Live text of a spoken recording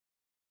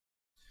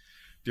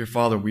Dear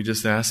Father, we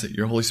just ask that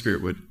your Holy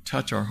Spirit would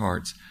touch our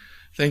hearts.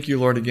 Thank you,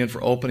 Lord, again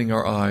for opening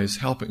our eyes,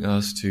 helping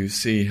us to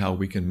see how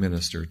we can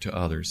minister to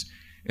others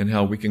and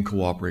how we can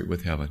cooperate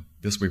with heaven.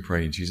 This we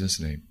pray in Jesus'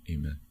 name.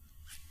 Amen.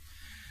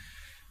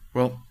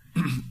 Well,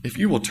 if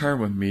you will turn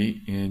with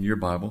me in your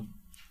Bible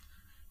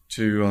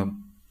to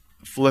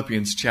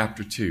Philippians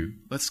chapter 2.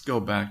 Let's go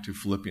back to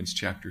Philippians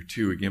chapter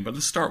 2 again, but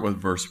let's start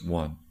with verse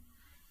 1.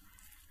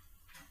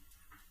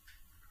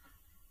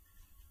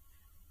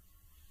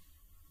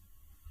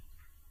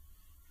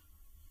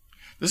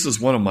 This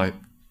is one of my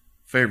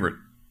favorite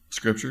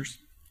scriptures.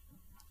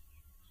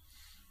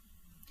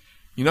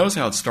 You notice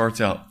how it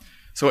starts out.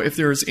 So if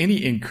there is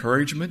any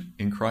encouragement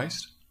in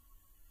Christ,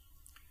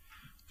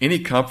 any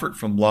comfort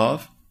from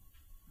love,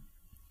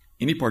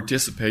 any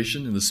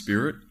participation in the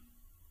Spirit,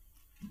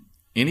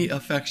 any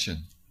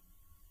affection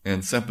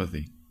and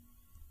sympathy,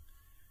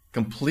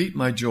 complete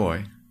my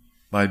joy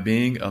by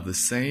being of the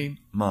same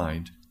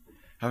mind,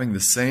 having the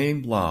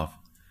same love,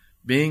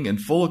 being in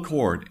full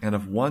accord and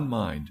of one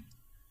mind.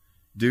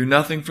 Do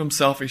nothing from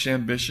selfish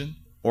ambition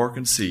or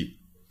conceit,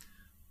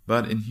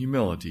 but in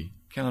humility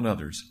count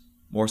others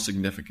more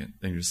significant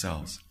than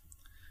yourselves.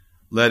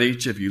 Let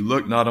each of you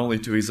look not only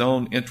to his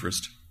own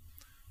interest,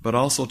 but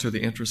also to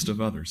the interest of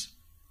others.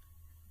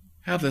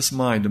 Have this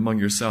mind among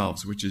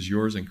yourselves, which is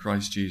yours in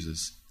Christ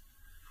Jesus,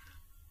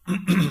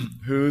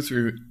 who,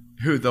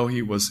 though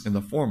he was in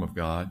the form of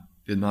God,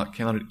 did not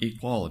count it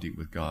equality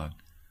with God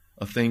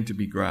a thing to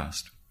be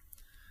grasped,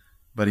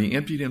 but he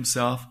emptied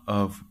himself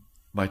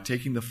by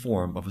taking the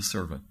form of a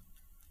servant,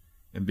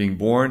 and being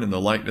born in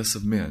the likeness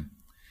of men,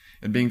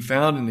 and being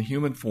found in the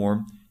human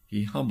form,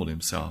 he humbled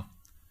himself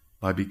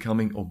by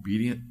becoming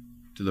obedient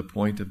to the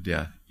point of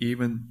death,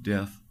 even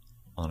death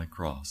on a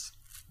cross.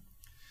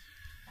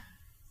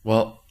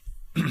 Well,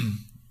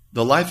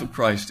 the life of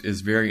Christ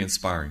is very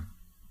inspiring,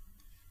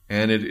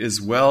 and it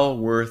is well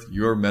worth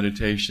your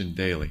meditation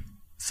daily,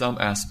 some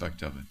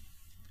aspect of it.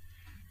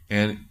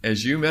 And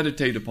as you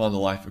meditate upon the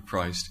life of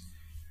Christ,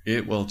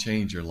 it will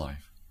change your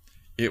life.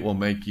 It will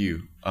make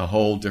you a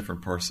whole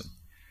different person,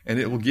 and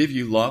it will give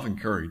you love and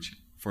courage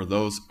for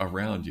those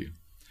around you.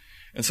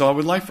 And so I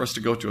would like for us to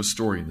go to a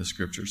story in the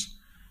Scriptures,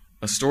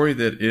 a story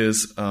that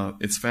is,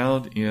 it's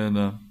found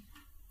in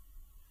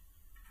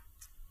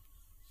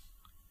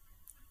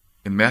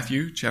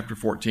Matthew chapter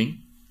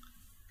 14,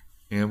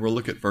 and we'll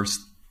look at verse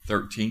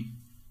 13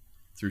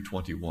 through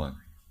 21.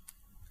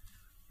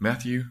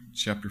 Matthew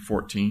chapter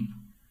 14,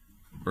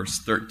 verse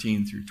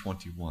 13 through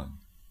 21.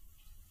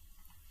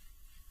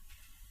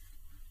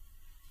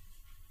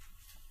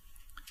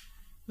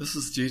 This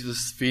is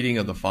Jesus' feeding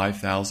of the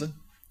 5,000.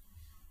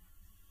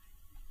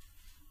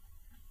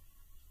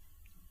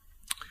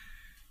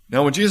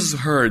 Now when Jesus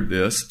heard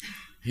this,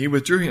 he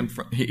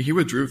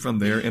withdrew from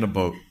there in a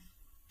boat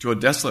to a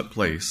desolate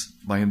place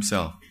by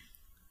himself.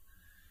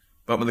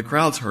 But when the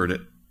crowds heard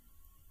it,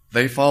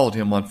 they followed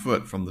him on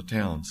foot from the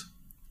towns.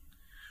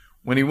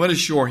 When he went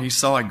ashore, he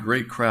saw a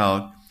great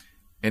crowd,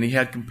 and he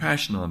had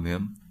compassion on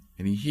them,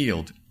 and he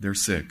healed their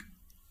sick.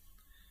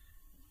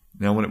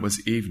 Now when it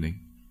was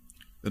evening,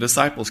 the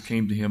disciples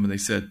came to him, and they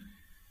said,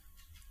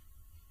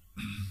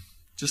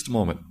 just a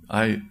moment,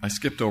 I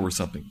skipped over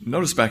something.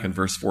 Notice back in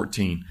verse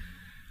 14.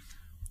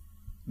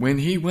 When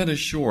he went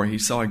ashore, he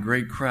saw a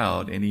great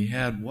crowd, and he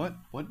had what?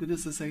 What did it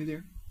say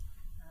there?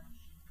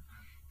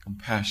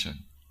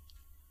 Compassion.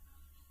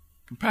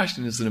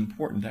 Compassion is an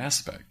important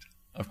aspect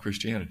of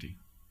Christianity.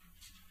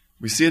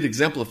 We see it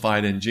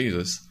exemplified in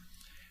Jesus,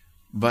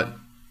 but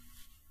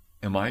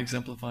am I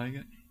exemplifying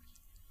it?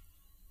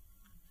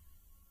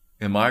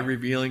 Am I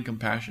revealing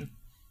compassion?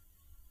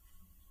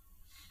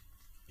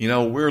 You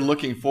know, we're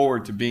looking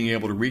forward to being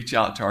able to reach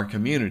out to our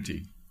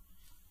community.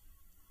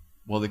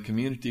 Will the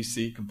community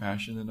see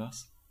compassion in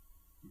us?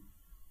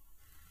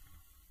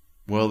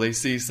 Will they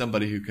see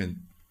somebody who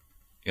can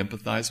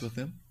empathize with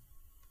them?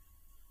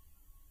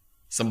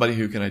 Somebody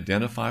who can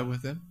identify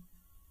with them?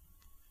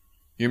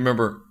 You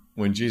remember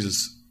when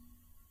Jesus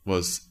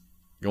was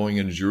going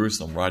into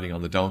Jerusalem riding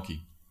on the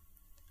donkey.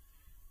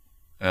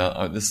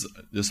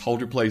 Just hold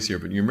your place here,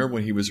 but you remember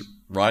when he was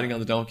riding on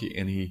the donkey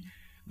and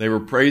they were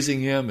praising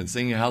him and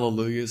singing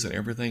hallelujahs and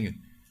everything. And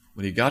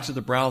when he got to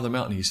the brow of the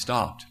mountain, he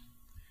stopped.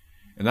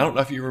 And I don't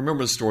know if you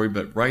remember the story,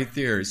 but right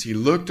there, as he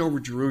looked over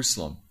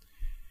Jerusalem,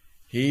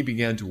 he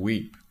began to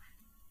weep.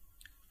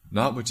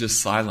 Not with just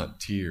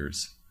silent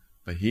tears,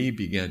 but he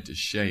began to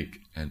shake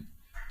and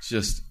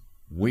just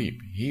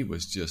weep. He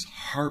was just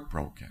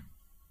heartbroken.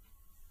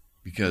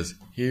 Because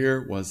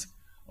here was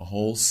a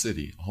whole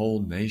city, a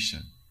whole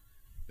nation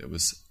that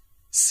was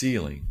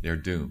sealing their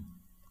doom.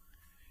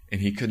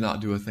 And he could not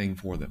do a thing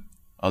for them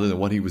other than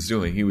what he was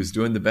doing. He was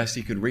doing the best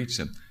he could reach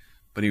them,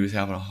 but he was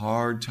having a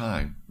hard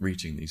time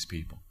reaching these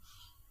people.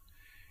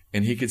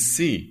 And he could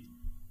see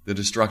the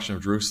destruction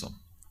of Jerusalem.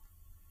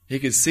 He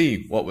could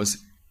see what was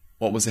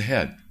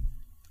ahead.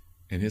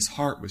 And his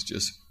heart was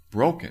just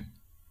broken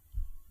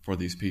for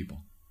these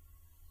people.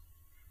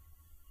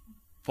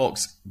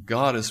 Folks,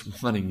 God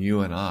is wanting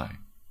you and I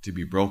to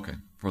be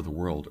broken for the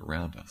world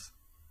around us.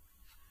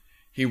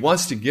 He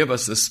wants to give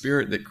us the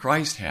spirit that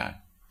Christ had,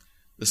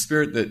 the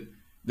spirit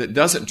that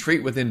doesn't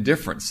treat with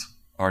indifference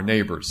our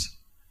neighbors,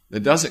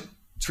 that doesn't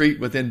treat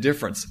with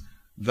indifference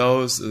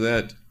those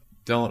that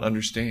don't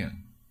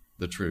understand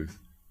the truth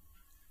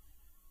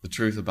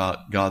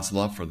about God's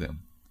love for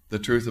them, the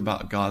truth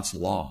about God's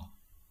law.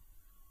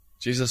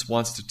 Jesus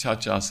wants to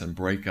touch us and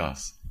break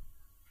us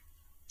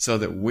so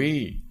that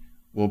we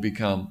will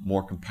become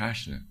more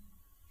compassionate,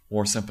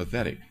 more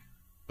sympathetic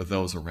with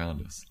those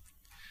around us.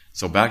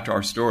 So back to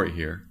our story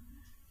here,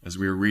 as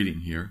we were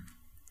reading here.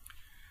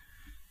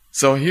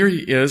 So here he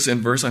is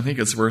in verse 14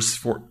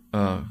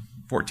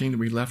 that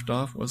we left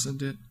off,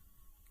 wasn't it?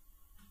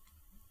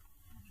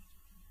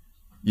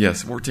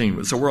 Yes,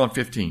 14. So we're on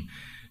 15.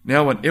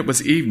 Now when it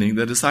was evening,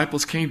 the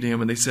disciples came to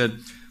him and they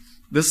said,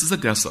 "This is a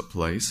desolate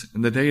place,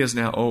 and the day is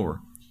now over.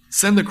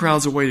 Send the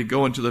crowds away to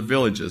go into the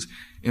villages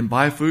and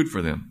buy food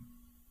for them."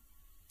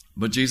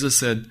 But Jesus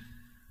said,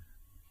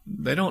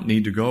 "They don't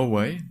need to go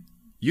away.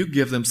 You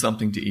give them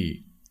something to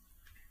eat."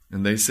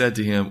 And they said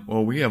to him,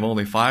 "Well, we have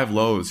only 5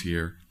 loaves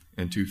here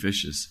and 2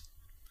 fishes."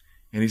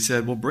 And he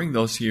said, "Well, bring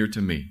those here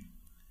to me."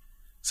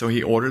 So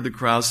he ordered the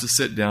crowds to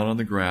sit down on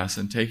the grass,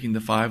 and taking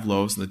the 5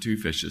 loaves and the 2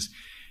 fishes,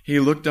 he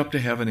looked up to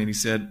heaven and he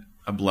said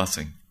a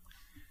blessing.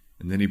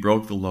 And then he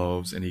broke the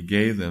loaves and he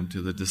gave them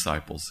to the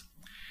disciples.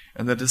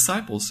 And the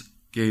disciples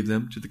gave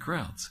them to the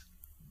crowds.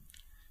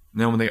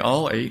 Now when they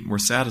all ate and were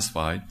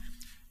satisfied,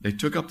 they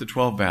took up the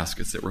 12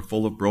 baskets that were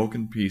full of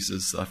broken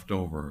pieces left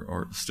over,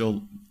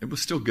 it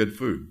was still good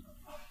food.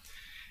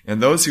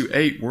 And those who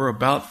ate were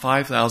about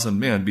 5,000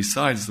 men,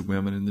 besides the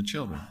women and the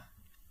children.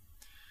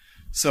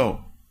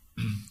 So,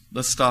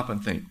 let's stop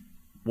and think.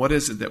 What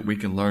is it that we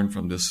can learn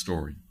from this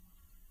story?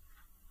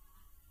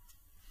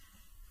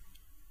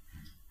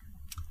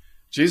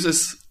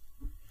 Jesus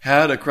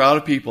had a crowd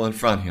of people in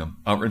front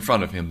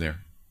of him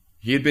there.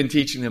 He had been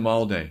teaching them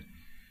all day.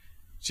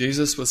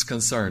 Jesus was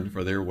concerned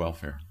for their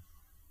welfare.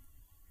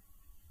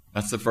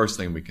 That's the first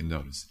thing we can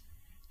notice.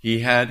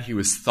 He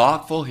was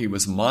thoughtful, he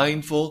was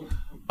mindful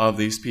of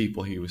these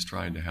people he was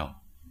trying to help.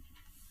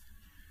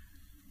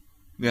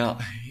 Now,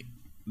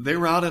 they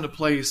were out in a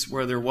place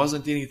where there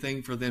wasn't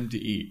anything for them to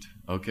eat,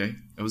 okay?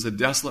 It was a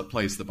desolate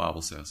place, the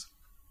Bible says.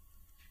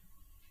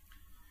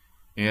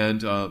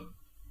 And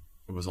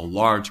it was a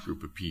large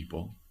group of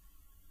people.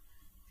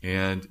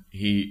 And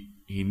he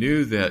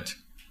knew that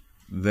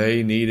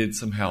they needed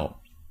some help.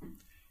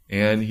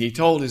 And he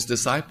told his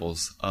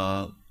disciples,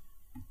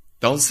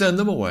 don't send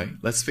them away,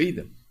 let's feed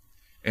them.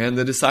 And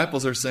the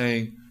disciples are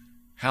saying,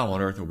 how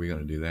on earth are we going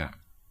to do that?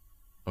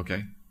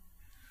 Okay?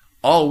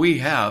 All we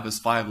have is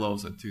 5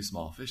 loaves and 2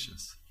 small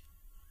fishes.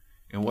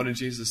 And what did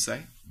Jesus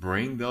say?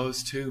 Bring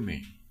those to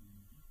me.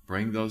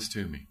 Bring those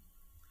to me.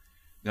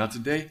 Now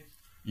today,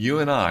 you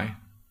and I,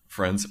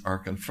 friends, are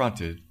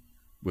confronted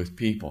with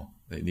people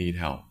that need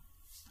help.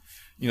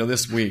 You know,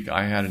 this week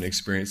I had an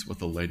experience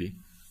with a lady.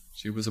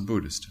 She was a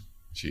Buddhist.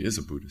 She is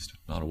a Buddhist.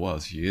 Not a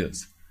was, she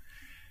is.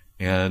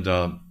 And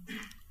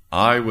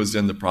I was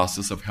in the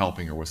process of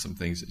helping her with some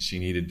things that she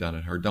needed done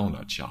at her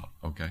donut shop,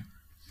 okay?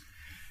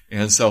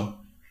 And so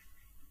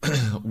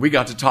we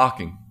got to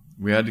talking.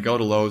 We had to go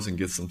to Lowe's and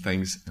get some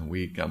things, and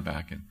we got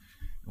back, and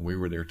we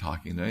were there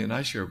talking. And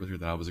I shared with her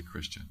that I was a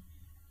Christian.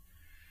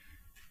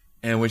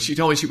 And when she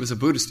told me she was a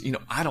Buddhist, you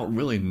know, I don't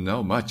really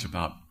know much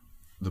about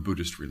the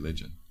Buddhist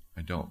religion.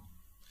 I don't.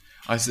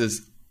 I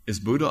says, is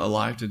Buddha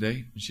alive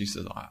today? And she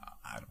says,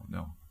 I don't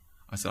know.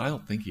 I said, I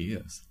don't think he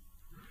is.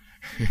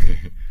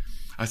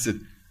 I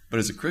said, but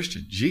as a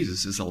Christian,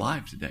 Jesus is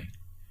alive today.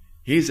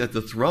 He's at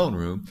the throne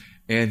room,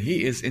 and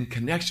he is in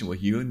connection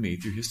with you and me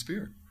through his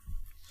Spirit.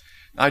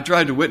 I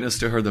tried to witness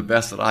to her the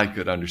best that I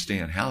could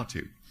understand how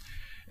to.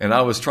 And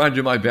I was trying to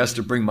do my best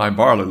to bring my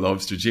barley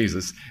loaves to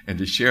Jesus and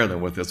to share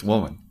them with this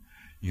woman,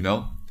 you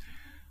know.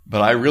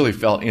 But I really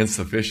felt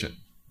insufficient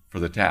for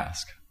the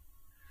task.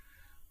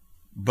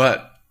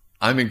 But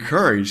I'm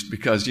encouraged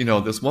because, you know,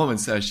 this woman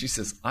says, she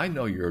says, I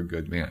know you're a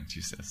good man,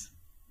 she says.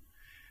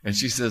 And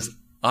she says,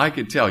 I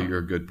could tell you're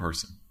a good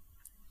person.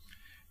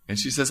 And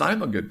she says,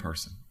 I'm a good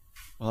person.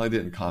 Well, I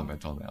didn't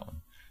comment on that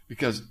one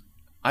because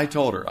I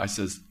told her, I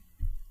says,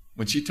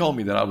 when she told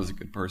me that I was a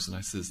good person,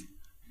 I says,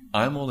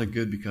 I'm only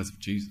good because of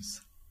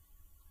Jesus.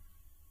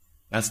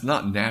 That's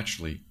not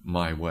naturally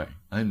my way.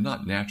 I'm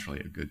not naturally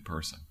a good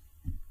person.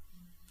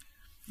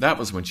 That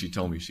was when she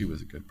told me she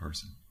was a good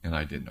person, and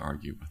I didn't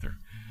argue with her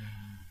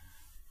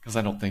because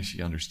I don't think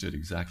she understood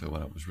exactly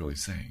what I was really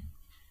saying.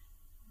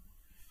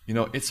 You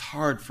know, it's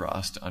hard for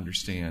us to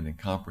understand and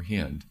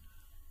comprehend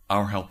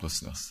our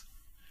helplessness,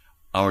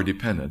 our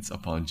dependence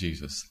upon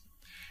Jesus.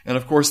 And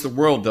of course, the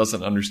world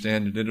doesn't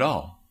understand it at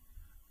all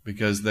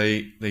because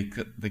they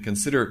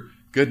consider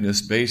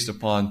goodness based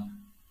upon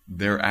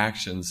their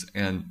actions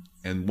and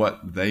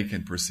what they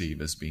can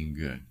perceive as being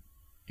good,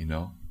 you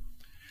know.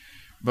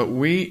 But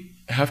we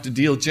have to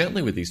deal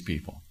gently with these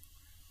people.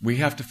 We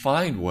have to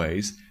find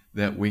ways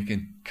that we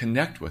can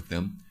connect with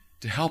them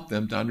to help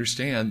them to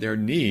understand their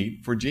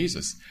need for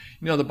Jesus.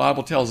 You know, the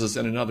Bible tells us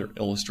in another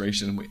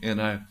illustration,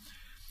 and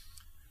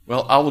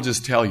Well, I will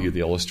just tell you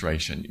the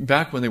illustration.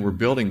 Back when they were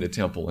building the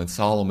temple in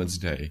Solomon's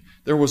day,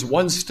 there was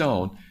one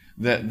stone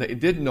that they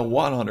didn't know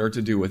what on earth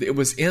to do with. It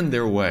was in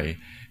their way.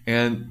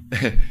 And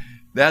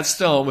that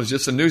stone was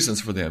just a nuisance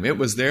for them. It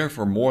was there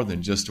for more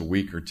than just a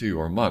week or two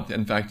or a month.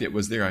 In fact, it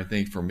was there, I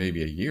think, for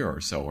maybe a year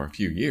or so, or a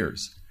few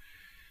years.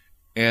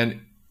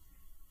 And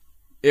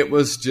it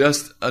was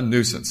just a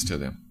nuisance to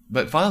them.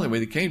 But finally, when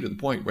they came to the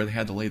point where they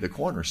had to lay the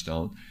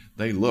cornerstone,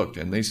 they looked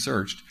and they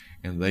searched,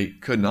 and they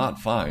could not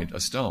find a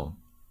stone.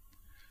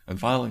 And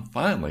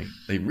finally,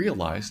 they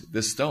realized that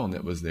this stone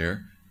that was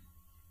there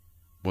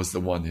was the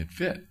one that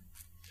fit.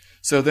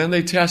 So then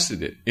they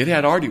tested it. It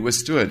had already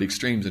withstood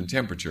extremes in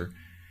temperature.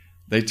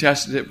 They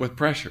tested it with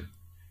pressure,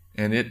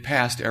 and it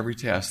passed every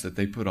test that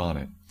they put on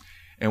it.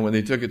 And when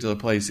they took it to the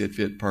place, it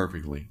fit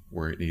perfectly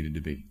where it needed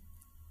to be.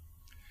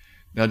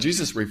 Now,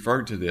 Jesus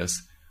referred to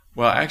this.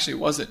 Well, actually, it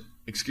wasn't.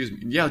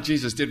 Yeah,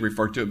 Jesus did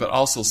refer to it, but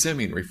also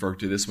Simeon referred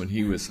to this when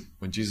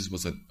Jesus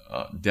was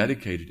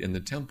dedicated in the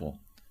temple.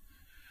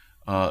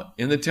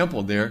 In the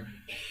temple there,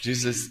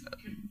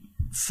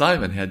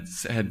 Simon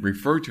had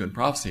referred to in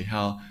prophecy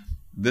how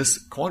this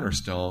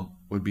cornerstone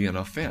would be an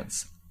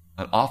offense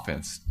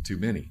to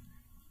many.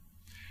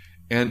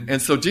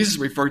 And so Jesus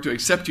referred to,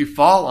 except you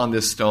fall on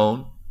this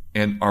stone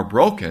and are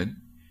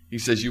broken, he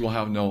says you will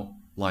have no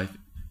life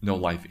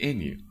in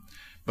you.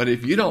 But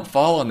if you don't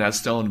fall on that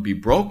stone and be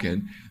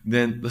broken,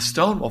 then the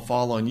stone will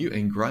fall on you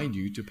and grind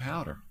you to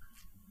powder.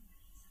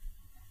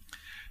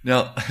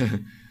 Now,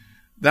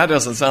 that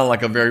doesn't sound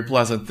like a very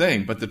pleasant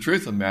thing, but the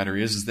truth of the matter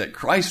is that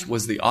Christ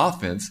was the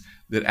offense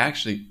that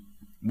actually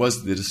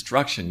was the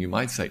destruction, you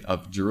might say,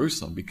 of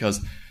Jerusalem,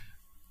 because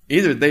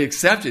either they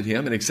accepted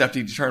him and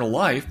accepted eternal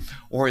life,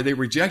 or they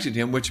rejected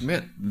him, which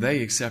meant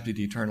they accepted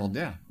eternal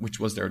death, which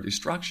was their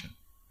destruction.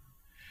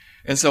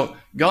 And so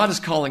God is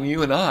calling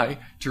you and I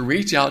to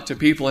reach out to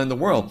people in the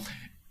world.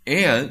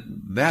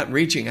 And that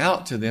reaching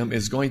out to them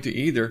is going to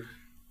either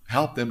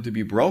help them to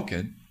be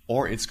broken,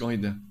 or it's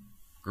going to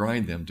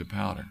grind them to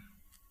powder.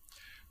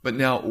 But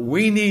now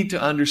we need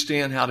to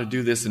understand how to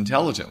do this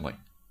intelligently,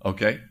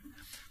 okay?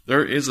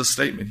 There is a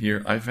statement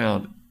here I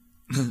found.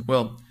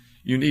 Well,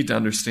 you need to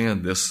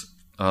understand this.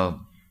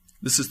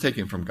 This is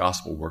taken from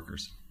Gospel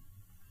Workers.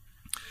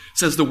 It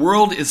says, the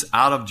world is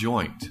out of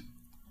joint.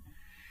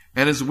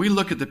 And as we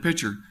look at the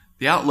picture,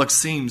 the outlook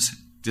seems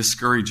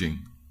discouraging.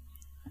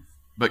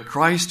 But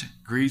Christ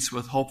greets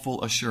with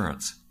hopeful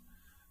assurance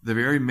the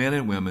very men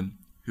and women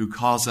who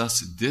cause us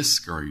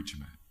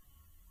discouragement.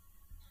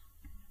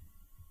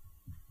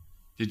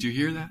 Did you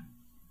hear that?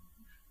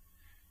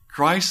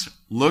 Christ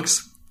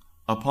looks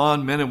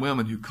upon men and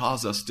women who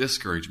cause us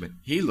discouragement.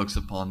 He looks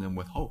upon them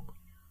with hope.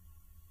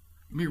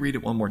 Let me read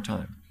it one more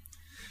time.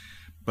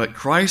 But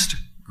Christ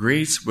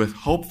greets with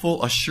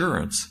hopeful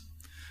assurance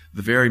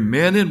the very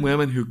men and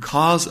women who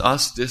cause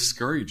us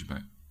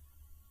discouragement.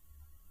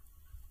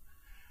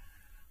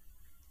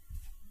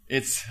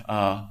 It's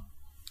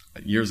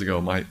years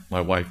ago, my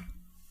wife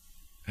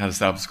had a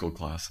Sabbath school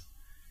class,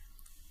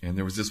 and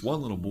there was this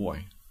one little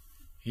boy.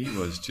 He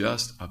was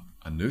just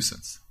a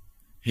nuisance.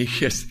 He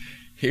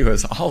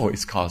was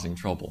always causing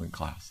trouble in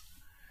class.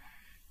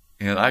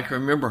 And I can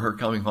remember her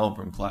coming home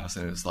from class,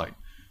 and it's like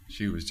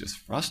she was just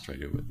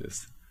frustrated with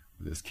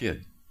this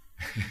kid.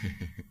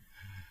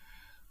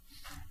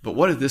 But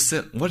what did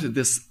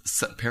this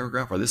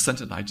paragraph or this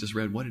sentence I just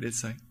read, what did it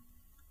say?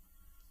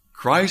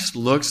 Christ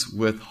looks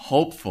with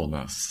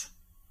hopefulness.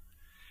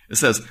 It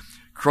says,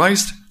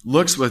 Christ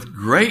looks with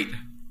great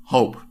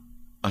hope,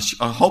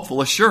 a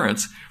hopeful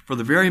assurance for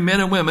the very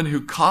men and women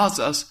who cause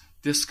us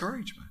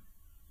discouragement.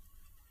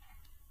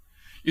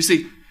 You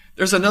see,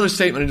 there's another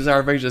statement in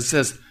Desire of Ages that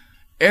says,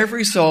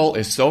 every soul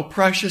is so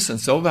precious and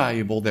so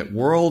valuable that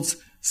worlds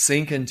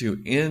sink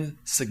into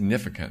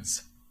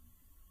insignificance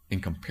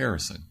in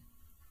comparison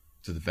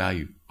to the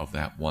value of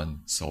that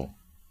one soul.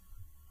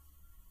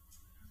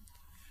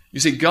 You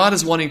see, God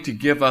is wanting to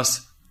give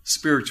us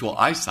spiritual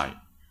eyesight,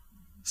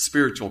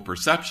 spiritual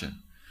perception,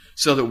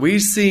 so that we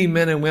see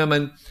men and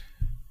women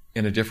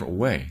in a different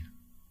way.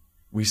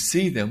 We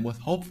see them with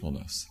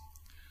hopefulness.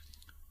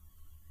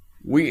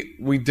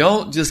 We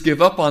don't just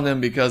give up on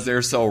them because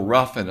they're so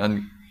rough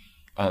and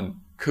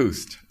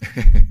uncouth.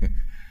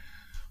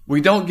 We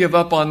don't give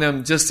up on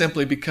them just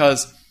simply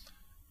because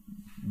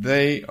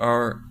they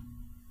are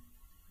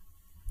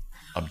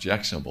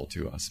objectionable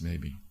to us,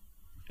 maybe,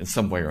 in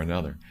some way or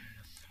another.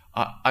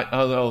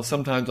 Although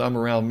sometimes I'm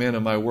around men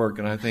in my work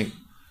and I think,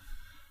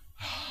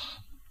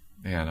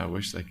 man, I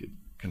wish they could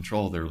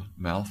control their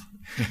mouth.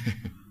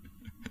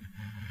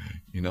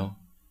 You know?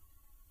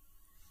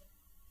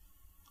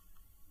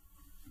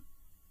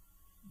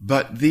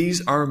 But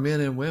these are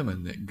men and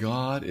women that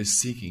God is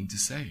seeking to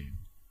save.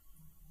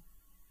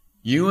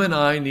 You and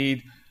I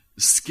need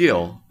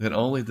skill that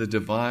only the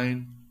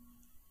divine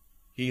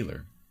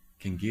healer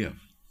can give.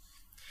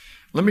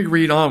 Let me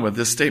read on with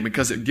this statement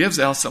because it gives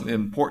out some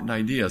important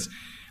ideas.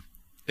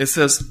 It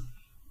says,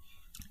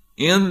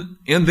 in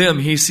them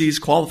he sees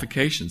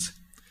qualifications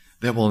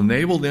that will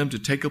enable them to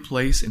take a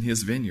place in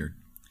his vineyard.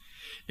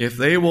 if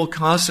they will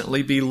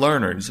constantly be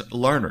learners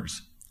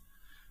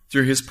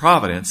through his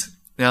providence.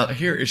 Now,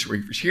 here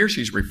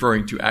she's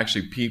referring to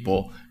actually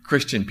people,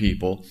 Christian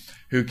people,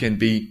 who can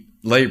be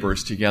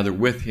laborers together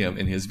with him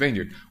in his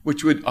vineyard,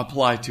 which would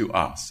apply to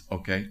us,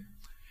 okay?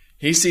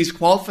 He sees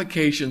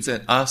qualifications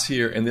in us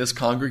here in this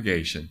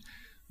congregation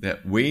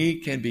that we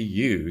can be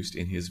used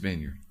in his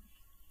vineyard.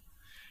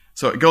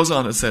 So it goes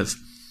on, it says,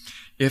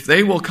 if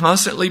they will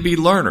constantly be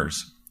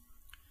learners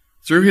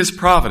through his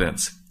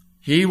providence,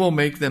 he will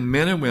make them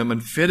men and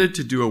women fitted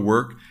to do a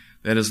work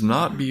that is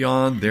not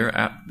beyond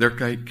their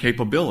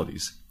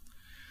capabilities.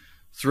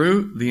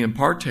 Through the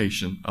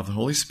impartation of the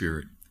Holy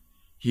Spirit,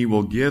 he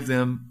will give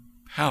them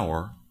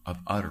power of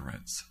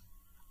utterance.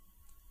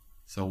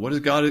 So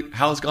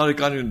how is God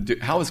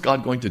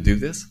going to do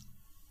this?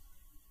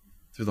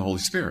 Through the Holy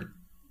Spirit.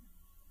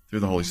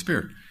 Through the Holy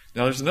Spirit.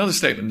 Now there's another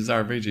statement in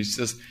Desire of Ages. He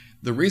says,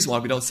 the reason why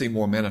we don't see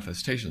more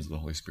manifestations of the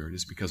Holy Spirit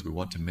is because we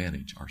want to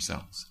manage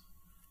ourselves.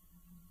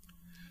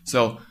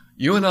 So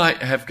you and I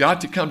have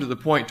got to come to the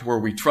point to where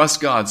we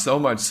trust God so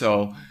much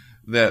so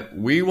that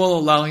we will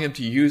allow him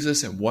to use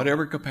us in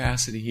whatever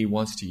capacity he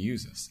wants to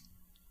use us.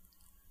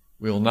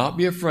 We will not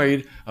be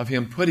afraid of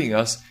him putting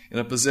us in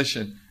a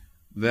position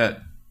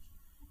that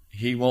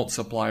he won't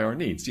supply our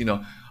needs. You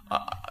know,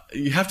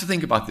 you have to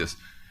think about this.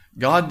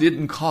 God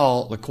didn't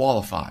call the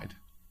qualified,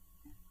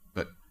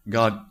 but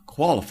God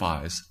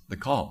qualifies the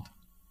called.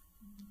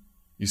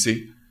 You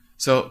see?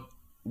 So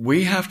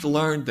we have to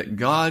learn that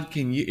God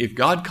can, if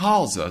God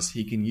calls us,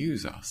 he can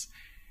use us.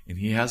 And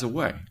he has a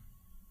way.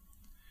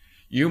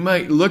 You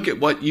might look at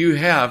what you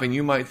have and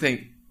you might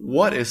think,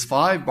 what is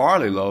 5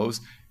 barley loaves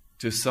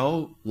to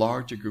so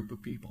large a group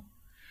of people?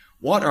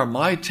 What are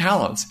my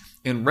talents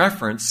in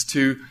reference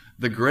to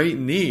the great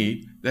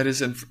need that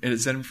is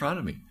in front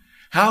of me?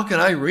 How can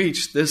I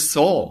reach this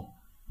soul?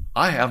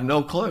 I have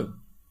no clue.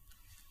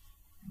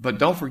 But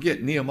don't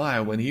forget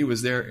Nehemiah, when he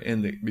was there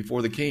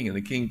before the king, and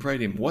the king prayed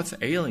to him, what's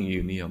ailing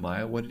you,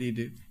 Nehemiah? What did he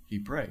do? He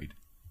prayed.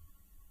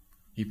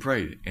 He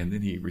prayed, and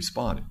then he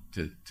responded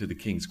to the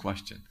king's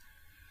question.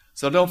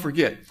 So don't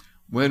forget,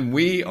 when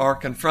we are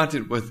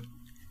confronted with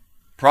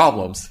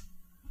problems,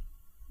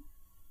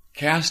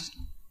 cast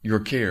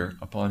your care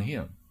upon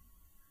him.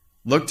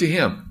 Look to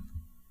him.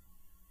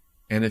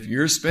 And if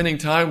you're spending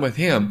time with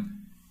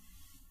him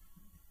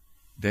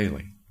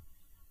daily,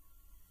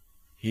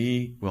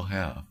 he will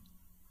have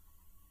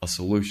a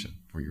solution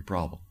for your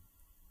problem.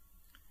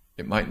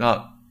 It might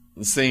not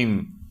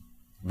seem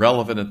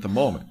relevant at the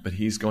moment, but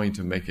he's going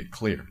to make it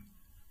clear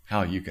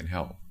how you can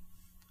help.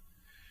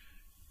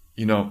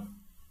 You know,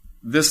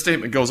 this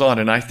statement goes on,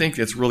 and I think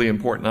it's really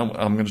important.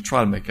 I'm going to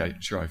try to make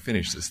sure I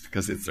finish this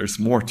because there's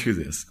more to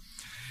this.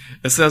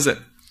 It says that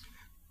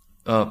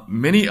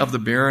many of the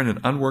barren and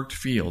unworked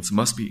fields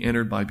must be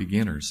entered by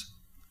beginners.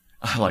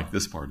 I like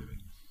this part of it.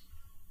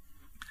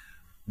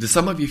 Do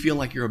some of you feel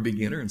like you're a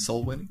beginner in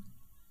soul winning?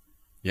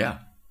 Yeah,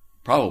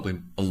 probably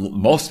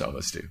most of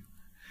us do.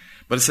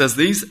 But it says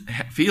these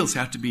fields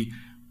have to be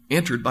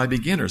entered by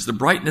beginners. The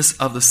brightness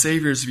of the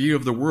Savior's view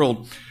of the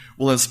world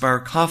will inspire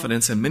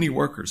confidence in many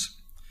workers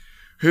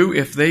who,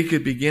 if they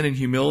could begin in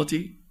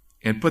humility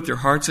and put their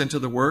hearts into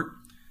the work,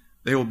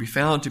 they will be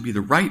found to be the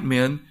right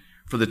men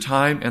for the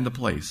time and the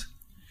place.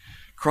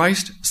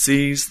 Christ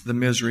sees the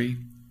misery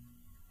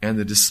and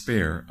the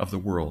despair of the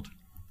world,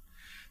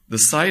 the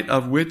sight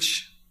of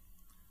which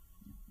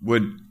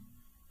would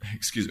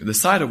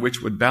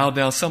bow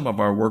down some of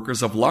our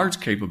workers of large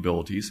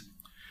capabilities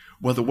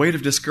with a weight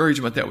of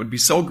discouragement that would be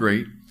so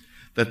great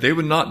that they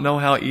would not know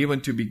how even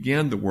to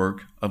begin the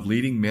work of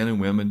leading men and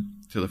women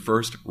to the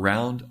first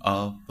round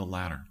of the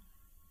ladder.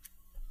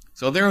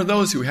 So there are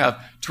those who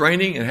have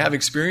training and have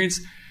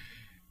experience,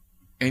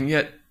 and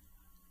yet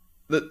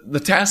the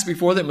task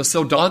before them is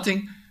so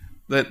daunting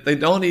that they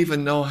don't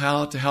even know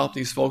how to help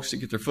these folks to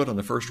get their foot on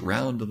the first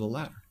round of the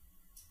ladder.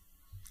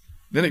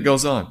 Then it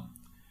goes on.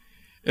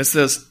 It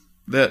says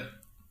that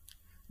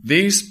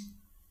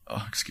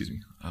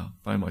I'll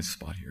find my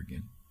spot here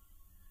again.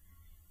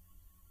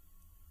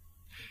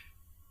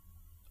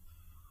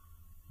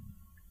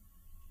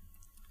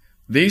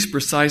 These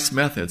precise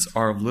methods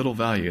are of little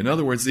value. In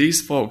other words,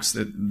 these folks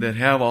that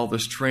have all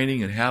this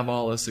training and have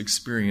all this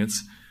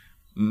experience,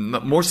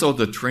 more so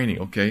the training,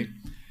 okay,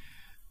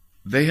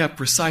 they have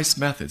precise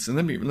methods. And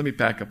let me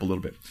back up a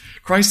little bit.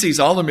 Christ sees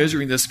all the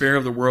misery and despair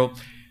of the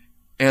world,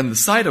 and the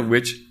sight of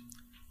which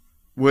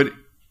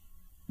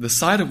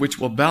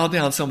will bow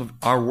down some of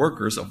our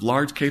workers of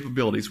large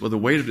capabilities with a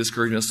weight of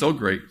discouragement so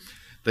great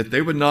that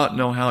they would not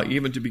know how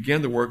even to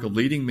begin the work of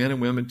leading men and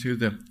women to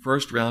the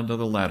first round of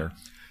the ladder.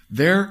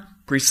 Their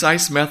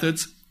precise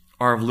methods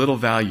are of little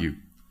value.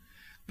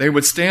 They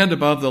would stand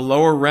above the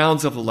lower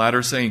rounds of the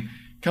ladder saying,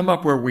 "Come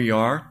up where we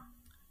are,"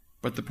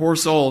 but the poor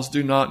souls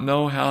do not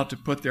know how to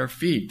put their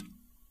feet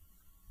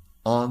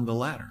on the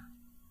ladder.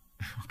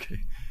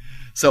 Okay,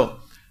 so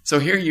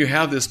here you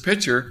have this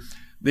picture.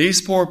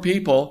 These poor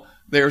people,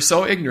 they are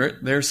so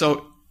ignorant. They're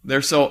so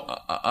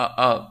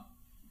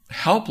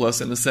helpless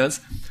in the sense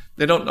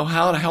they don't know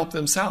how to help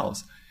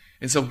themselves.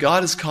 And so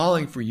God is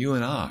calling for you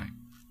and I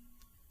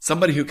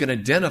somebody who can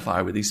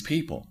identify with these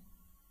people.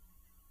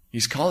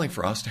 He's calling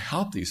for us to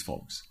help these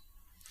folks.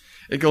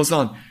 It goes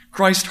on,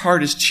 Christ's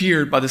heart is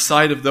cheered by the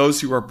sight of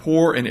those who are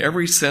poor in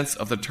every sense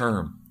of the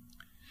term,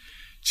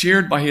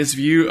 cheered by his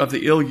view of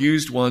the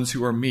ill-used ones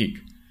who are meek,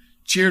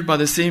 cheered by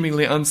the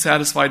seemingly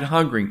unsatisfied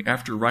hungering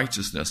after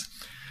righteousness,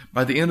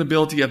 by the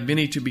inability of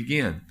many to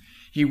begin.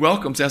 He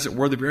welcomes, as it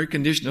were, the very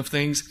condition of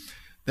things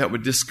that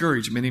would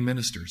discourage many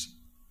ministers.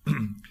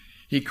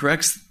 He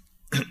corrects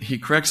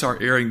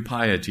our erring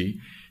piety.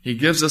 He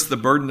gives us the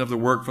burden of the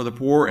work for the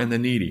poor and the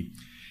needy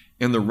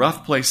in the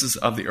rough places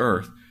of the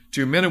earth,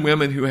 to men and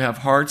women who have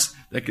hearts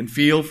that can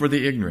feel for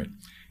the ignorant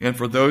and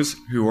for those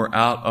who are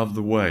out of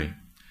the way.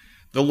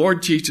 The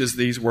Lord teaches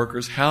these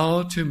workers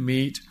how to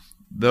meet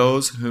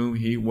those whom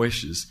he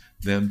wishes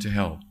them to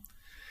help.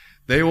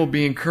 They will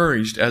be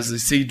encouraged as they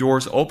see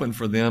doors open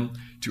for them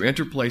to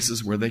enter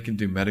places where they can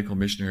do medical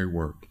missionary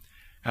work.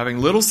 Having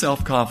little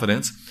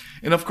self-confidence,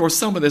 and of course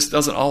some of this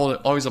doesn't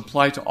always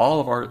apply to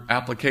all of our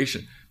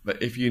application,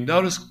 but if you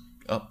notice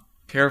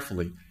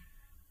carefully,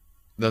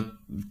 the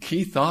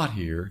key thought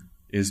here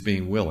is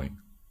being willing.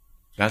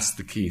 That's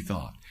the key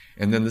thought.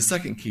 And then the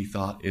second key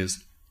thought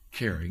is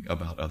caring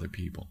about other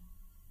people.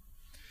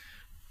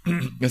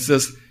 It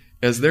says,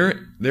 as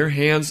their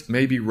hands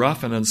may be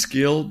rough and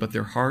unskilled, but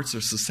their hearts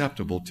are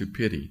susceptible to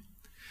pity.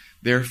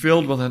 They are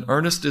filled with an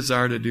earnest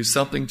desire to do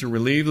something to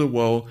relieve the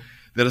woe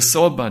that is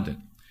so abundant,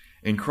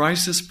 and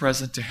Christ is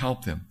present to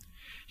help them.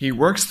 He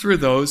works through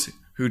those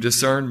who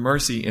discern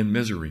mercy in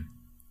misery,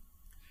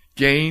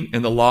 gain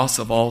in the loss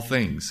of all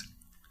things.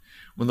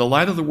 When the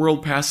light of the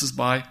world passes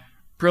by,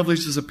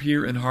 privileges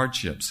appear in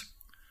hardships,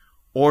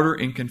 order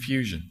in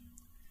confusion,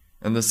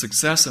 and the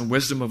success and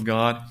wisdom of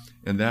God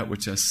in that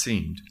which has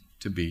seemed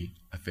to be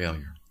a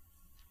failure.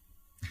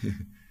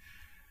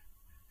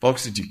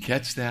 Folks, did you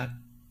catch that?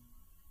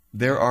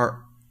 There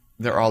are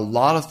a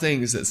lot of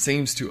things that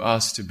seems to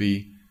us to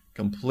be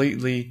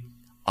completely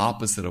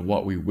opposite of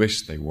what we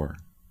wish they were.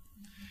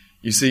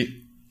 You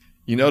see,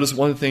 you notice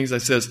one of the things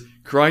that says,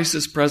 Christ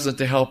is present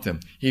to help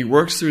them. He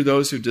works through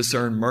those who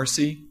discern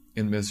mercy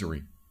in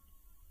misery.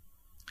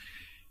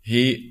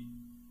 I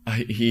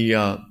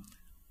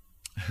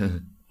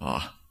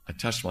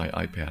touched my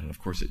iPad and of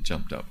course it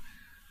jumped up.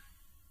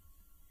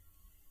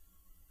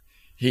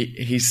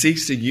 He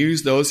seeks to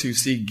use those who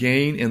see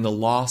gain in the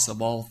loss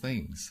of all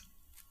things.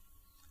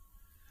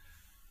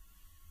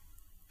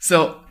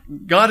 So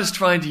God is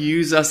trying to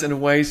use us in a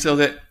way so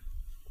that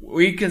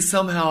we can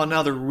somehow or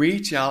another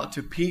reach out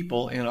to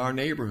people in our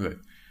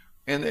neighborhood.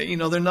 And,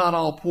 they're not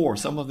all poor.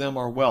 Some of them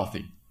are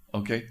wealthy.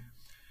 Okay?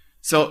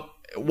 So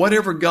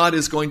whatever God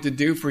is going to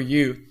do for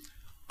you,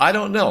 I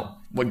don't know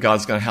how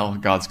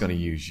God's going to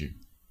use you.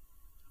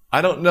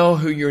 I don't know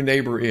who your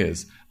neighbor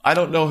is. I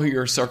don't know who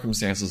your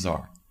circumstances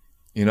are.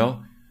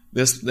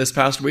 This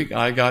past week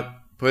I got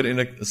put in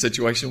a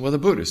situation with a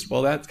Buddhist.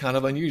 Well, that's kind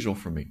of unusual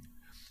for me.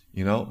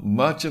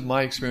 Much of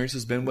my experience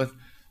has been with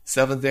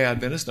Seventh-day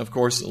Adventists. And of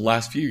course, the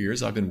last few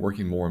years I've been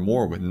working more and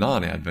more with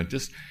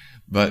non-Adventists.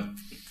 But,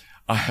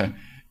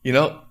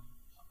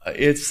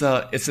 it's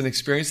an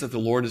experience that the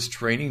Lord is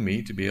training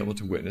me to be able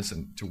to witness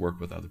and to work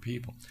with other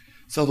people.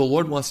 So the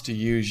Lord wants to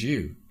use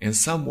you in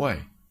some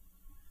way,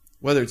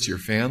 whether it's your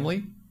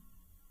family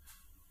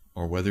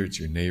or whether it's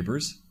your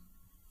neighbors,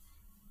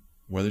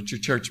 whether it's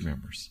your church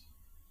members.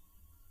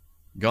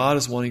 God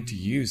is wanting to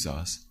use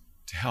us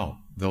to help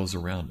those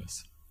around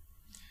us.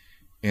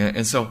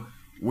 And so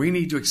we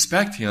need to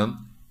expect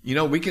Him.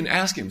 We can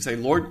ask Him, say,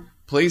 Lord,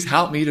 please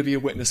help me to be a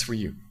witness for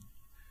you.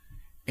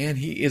 And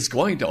He is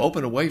going to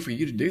open a way for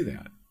you to do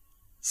that.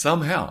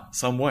 Somehow,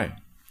 some way.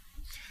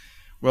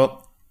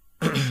 Well,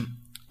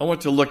 I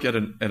want to look at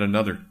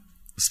another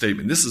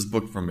statement. This is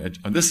taken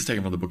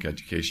from the book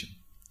Education.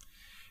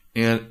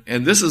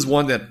 And this is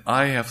one that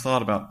I have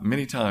thought about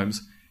many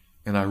times,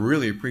 and I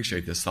really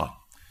appreciate this thought.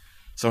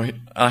 So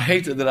I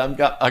hate that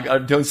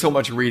I'm doing so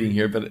much reading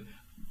here, but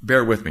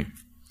bear with me.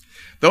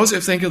 Those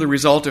who think of the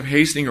result of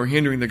hastening or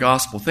hindering the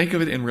gospel think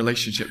of it in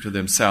relationship to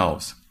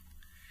themselves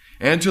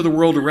and to the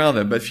world around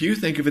them, but few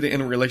think of it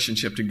in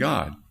relationship to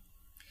God.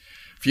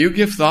 Few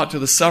give thought to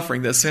the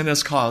suffering that sin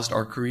has caused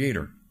our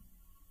Creator.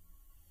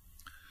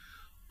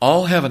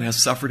 All heaven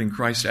has suffered in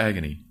Christ's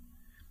agony,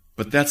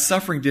 but that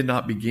suffering did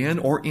not begin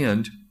or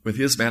end with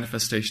His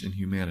manifestation in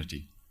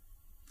humanity.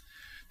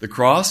 The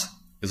cross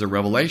is a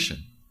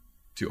revelation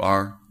to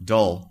our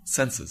dull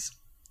senses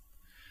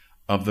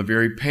of the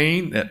very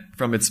pain that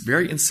from its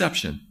very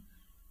inception,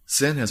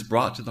 sin has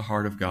brought to the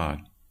heart of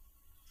God.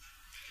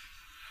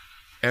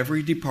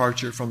 Every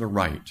departure from the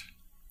right,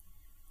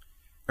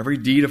 every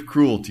deed of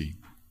cruelty,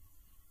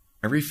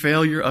 every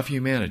failure of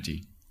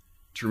humanity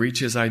to reach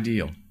His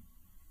ideal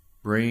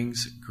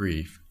brings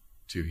grief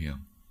to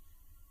Him.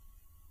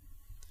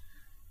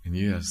 And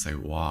you have to say,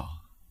 wow,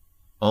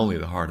 only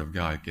the heart of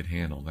God could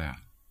handle that.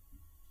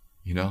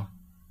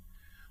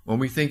 When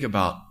we think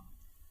about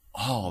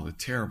all the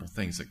terrible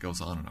things that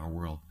goes on in our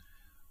world,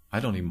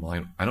 I don't even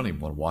want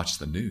to watch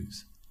the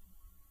news.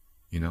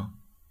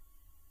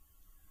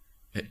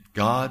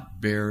 God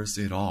bears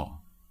it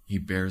all. He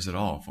bears it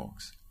all,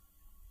 folks.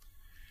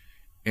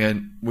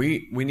 And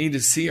we need to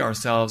see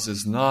ourselves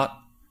as not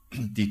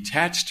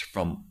detached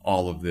from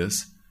all of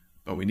this,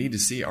 but we need to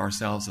see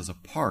ourselves as a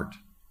part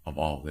of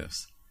all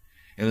this.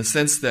 In the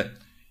sense that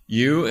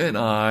you and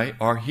I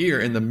are here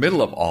in the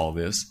middle of all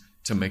this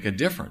to make a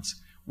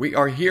difference. We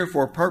are here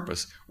for a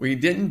purpose. We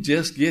didn't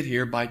just get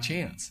here by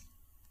chance.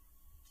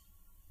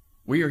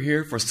 We are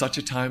here for such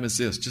a time as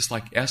this, just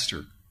like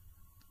Esther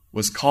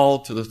was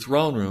called to the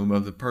throne room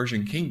of the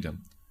Persian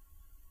kingdom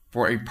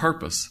for a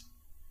purpose.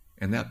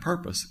 And that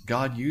purpose,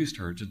 God used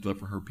her to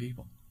deliver her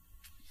people.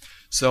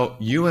 So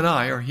you and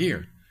I are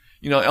here.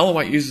 You know, Ellen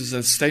White uses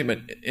a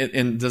statement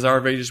in Desire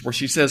of Ages where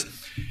she says,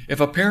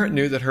 if a parent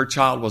knew that her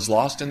child was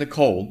lost in the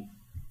cold,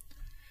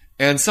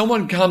 and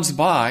someone comes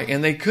by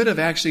and they could have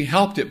actually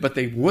helped it, but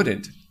they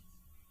wouldn't,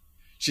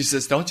 she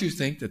says, don't you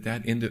think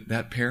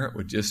that parent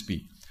would just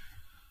be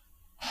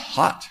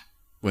hot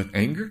with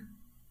anger?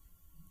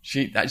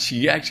 She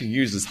actually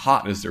uses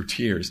hot as their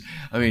tears.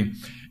 I mean,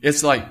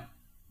 it's like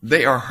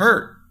they are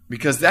hurt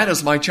because that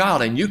is my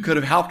child and you could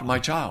have helped my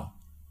child.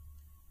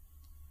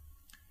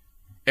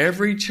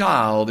 Every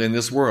child in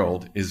this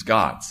world is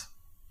God's.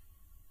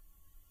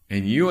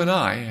 And you and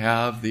I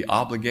have the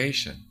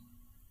obligation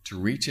to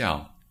reach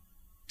out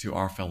to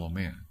our fellow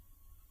man.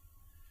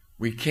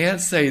 We can't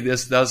say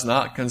this does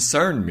not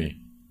concern me.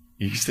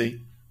 You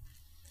see?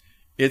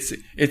 It's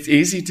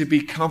easy to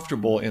be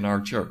comfortable in our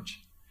church.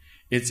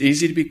 It's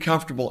easy to be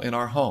comfortable in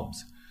our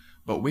homes.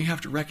 But we have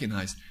to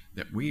recognize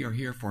that we are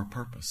here for a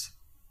purpose.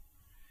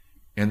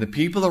 And the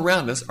people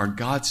around us are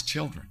God's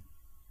children.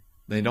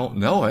 They don't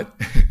know it.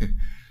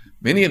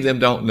 Many of them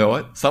don't know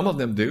it. Some of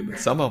them do, but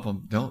some of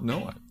them don't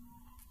know it.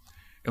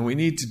 And we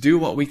need to do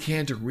what we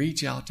can to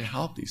reach out to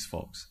help these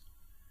folks,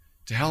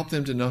 to help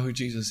them to know who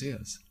Jesus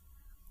is,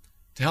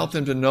 to help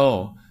them to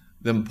know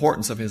the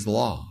importance of His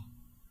law,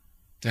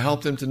 to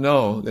help them to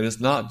know that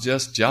it's not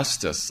just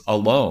justice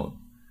alone,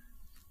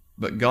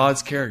 but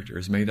God's character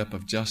is made up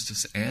of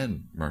justice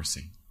and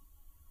mercy.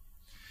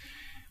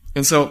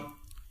 And so,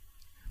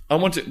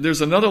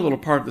 there's another little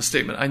part of the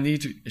statement I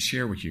need to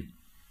share with you.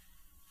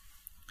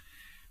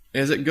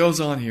 As it goes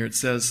on here, it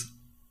says,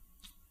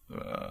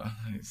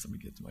 let me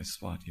get to my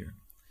spot here.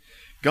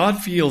 God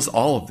feels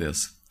all of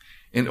this.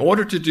 In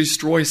order to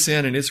destroy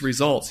sin and its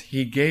results,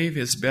 He gave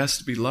His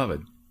best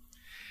beloved,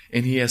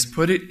 and He has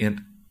put it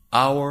in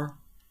our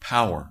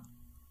power.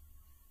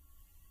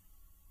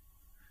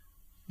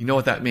 You know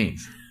what that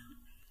means?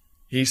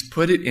 He's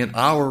put it in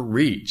our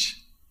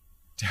reach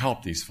to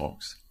help these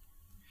folks.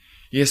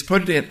 He has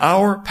put it in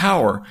our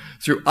power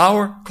through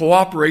our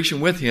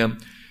cooperation with Him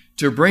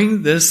to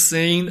bring this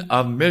scene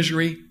of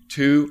misery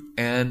to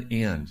an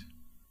end.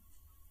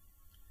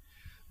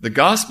 The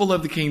gospel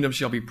of the kingdom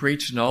shall be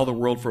preached in all the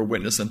world for a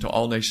witness unto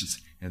all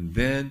nations, and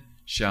then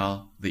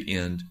shall the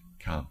end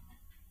come.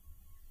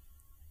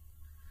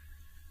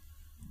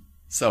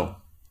 So,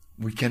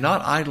 we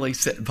cannot idly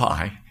sit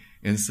by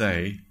and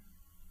say,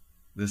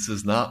 this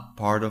is not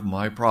part of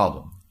my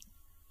problem.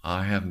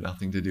 I have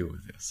nothing to do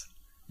with this.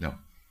 No.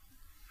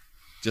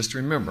 Just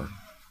remember,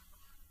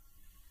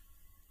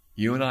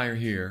 you and I are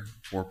here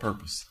for a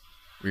purpose.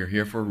 We are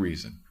here for a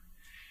reason.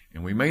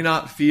 And we may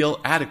not feel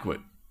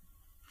adequate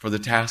for the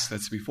task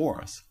that's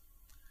before us.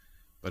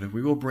 But if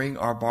we will bring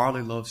our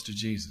barley loaves to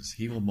Jesus,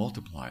 He will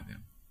multiply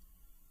them.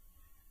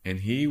 And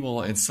He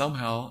will, in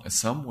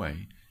some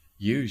way,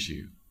 use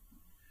you.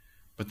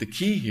 But the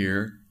key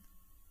here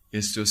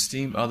is to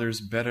esteem others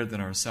better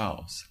than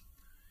ourselves.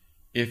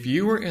 If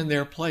you were in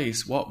their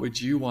place, what would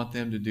you want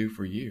them to do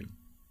for you?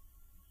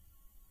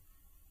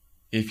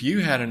 If you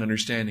had an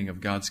understanding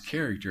of God's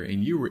character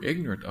and you were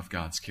ignorant of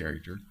God's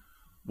character,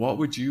 what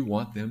would you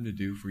want them to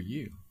do for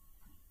you?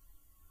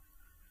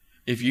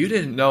 If you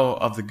didn't know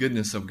of the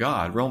goodness of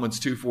God, Romans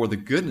 2:4, the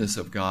goodness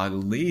of God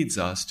leads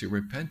us to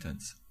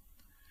repentance.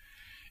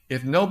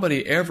 If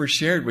nobody ever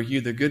shared with you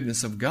the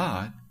goodness of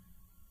God,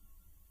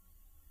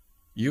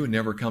 you would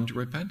never come to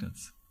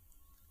repentance.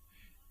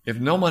 If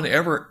no one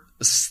ever,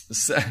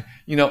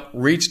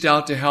 reached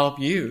out to help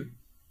you,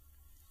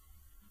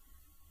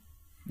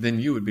 then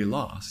you would be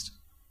lost.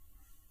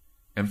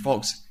 And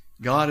folks,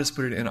 God has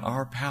put it in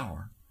our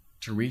power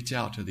to reach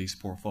out to these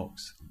poor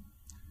folks.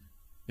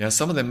 Yeah,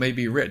 some of them may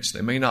be rich.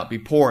 They may not be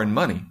poor in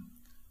money,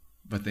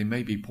 but they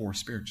may be poor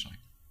spiritually.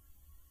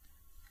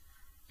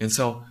 And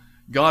so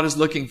God is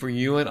looking for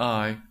you and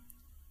I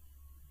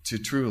to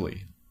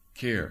truly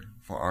care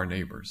for our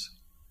neighbors,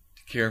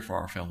 to care for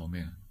our fellow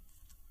men.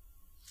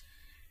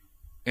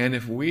 And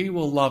if we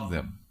will love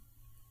them,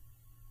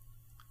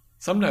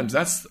 sometimes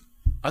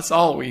that's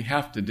all we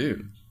have to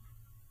do.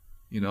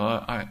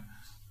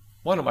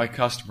 One of my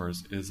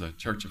customers is a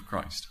Church of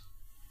Christ.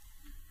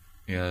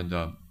 And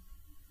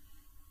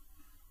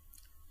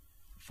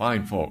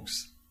fine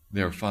folks.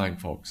 They're fine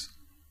folks.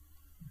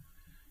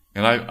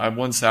 And I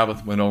one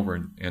Sabbath went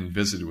over and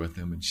visited with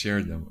them and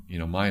shared them,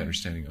 my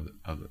understanding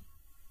of the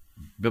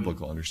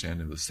biblical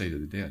understanding of the state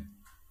of the dead.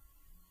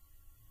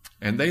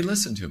 And they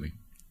listened to me.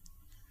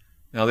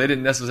 Now, they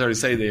didn't necessarily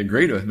say they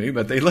agreed with me,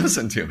 but they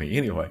listened to me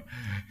anyway.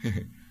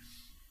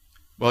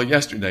 Well,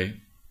 yesterday,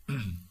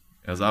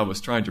 as I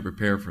was trying to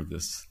prepare for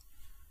these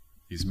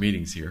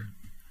meetings here,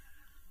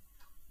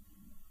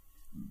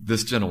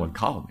 this gentleman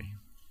called me,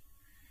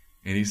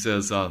 and he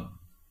says,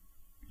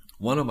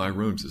 one of my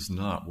rooms is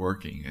not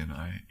working, and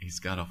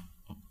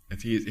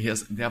he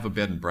has to have a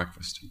bed and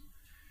breakfast.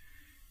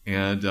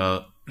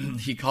 And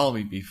he called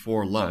me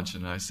before lunch,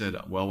 and I said,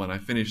 well, when I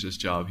finish this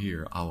job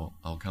here,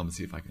 I'll come and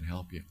see if I can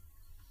help you.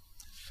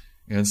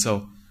 And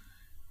so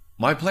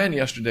my plan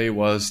yesterday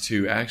was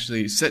to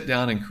actually sit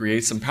down and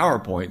create some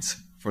PowerPoints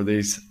for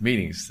these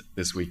meetings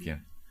this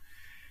weekend.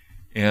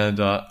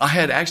 And I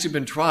had actually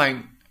been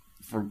trying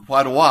for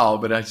quite a while,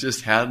 but I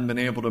just hadn't been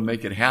able to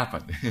make it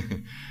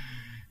happen.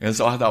 And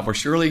so I thought, well,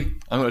 surely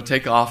I'm going to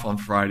take off on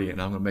Friday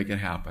and I'm going to make it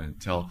happen.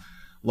 Until,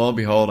 lo and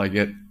behold, I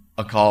get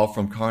a call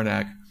from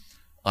Karnak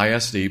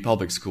ISD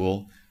Public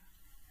School.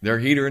 Their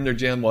heater in their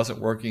gym wasn't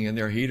working, and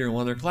their heater in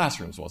one of their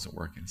classrooms wasn't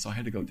working. So I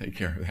had to go take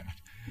care of that.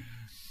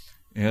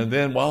 And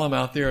then while I'm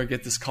out there, I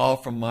get this call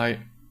from my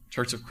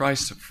Church of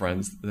Christ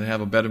friends that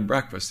have a bed and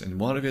breakfast in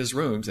one of his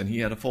rooms, and he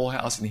had a full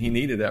house, and he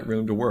needed that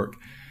room to work.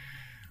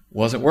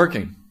 Wasn't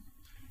working.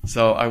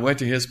 So I went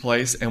to his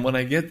place, and when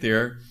I get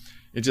there,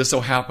 it just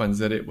so happens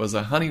that it was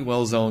a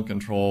Honeywell zone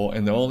control,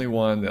 and the only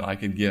one that I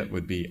could get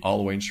would be all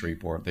the way in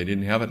Shreveport. They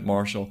didn't have it in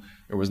Marshall.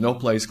 There was no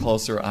place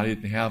closer. I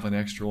didn't have an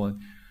extra one.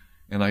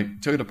 And I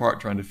took it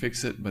apart trying to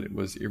fix it, but it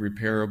was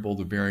irreparable.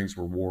 The bearings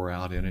were wore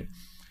out in it.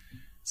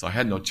 So I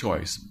had no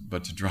choice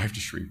but to drive to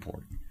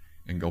Shreveport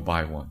and go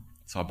buy one.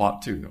 So I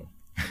bought two, though.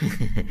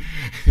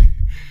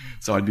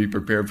 So I'd be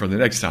prepared for the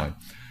next time.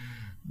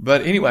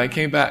 But anyway, I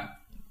came back,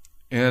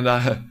 and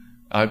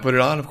I put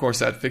it on. Of course,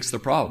 that fixed the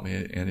problem,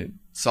 and it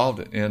solved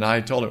it. And I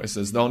told him, I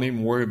says, don't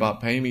even worry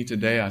about paying me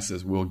today. I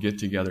says, we'll get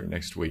together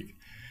next week.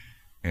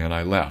 And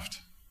I left.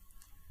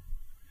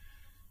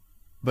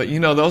 But you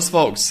know, those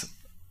folks,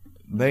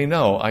 they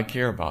know I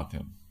care about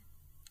them.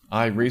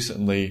 I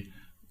recently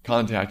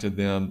contacted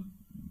them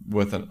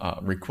with a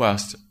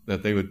request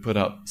that they would put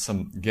up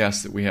some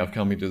guests that we have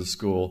coming to the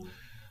school.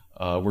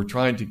 We're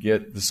trying to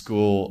get the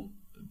school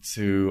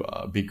to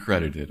be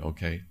credited,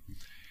 okay?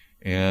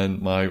 And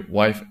my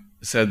wife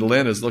said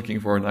Lynn is looking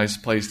for a nice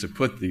place to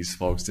put these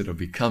folks that will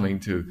be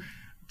coming to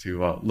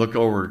look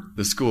over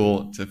the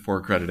school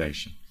for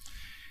accreditation.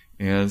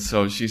 And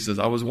so she says,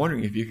 I was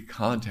wondering if you could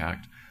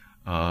contact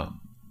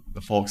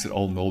the folks at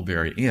Old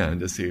Mulberry Inn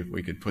to see if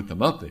we could put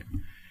them up there.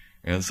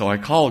 And so I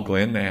called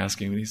Glenn and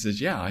asked him, and he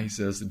says, yeah. He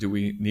says, do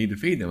we need to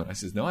feed them? And I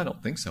says, no, I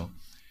don't think so.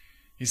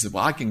 He said,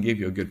 well, I can give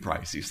you a good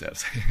price, he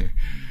says.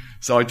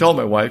 So I told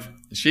my wife,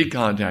 she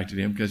contacted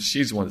him because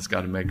she's the one that's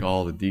got to make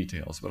all the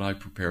details, but I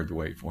prepared the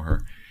way for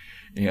her.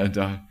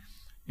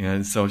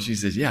 And so she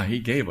says, yeah, he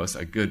gave us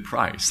a good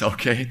price,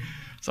 okay?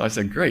 So I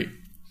said, great.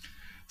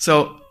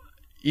 So,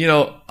 you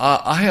know,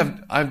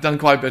 I've done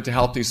quite a bit to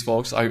help these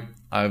folks. I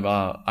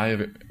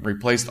have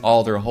replaced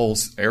all their whole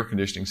air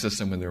conditioning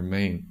system in their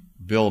main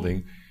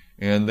building,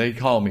 and they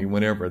call me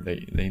whenever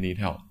they need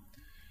help.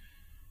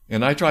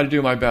 And I try to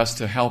do my best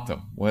to help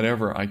them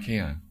whenever I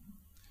can.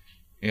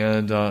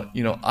 And,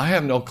 you know, I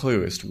have no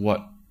clue as to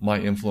what my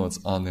influence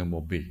on them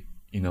will be,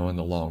 you know, in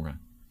the long run.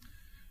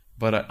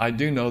 But I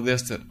do know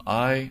this, that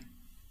I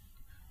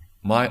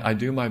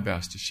do my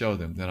best to show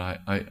them that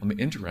I'm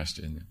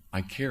interested in them.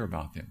 I care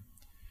about them.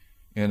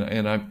 And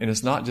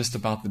it's not just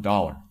about the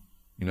dollar,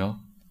 you know,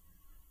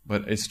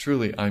 but it's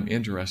truly I'm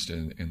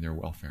interested in their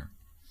welfare.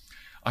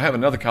 I have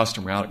another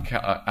customer out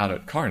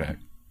at Karnak.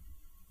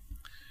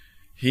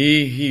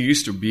 He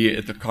used to be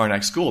at the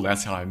Karnak school.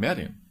 That's how I met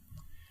him.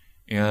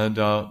 And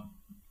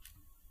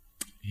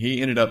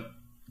he ended up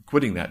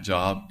quitting that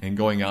job and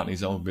going out in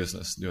his own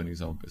business, doing his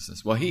own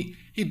business. Well, he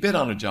bid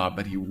on a job,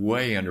 but he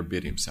way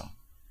underbid himself.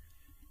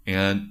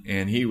 And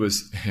he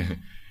was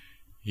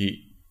he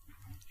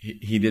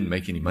didn't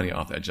make any money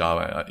off that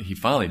job. He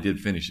finally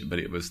did finish it, but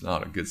it was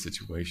not a good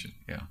situation.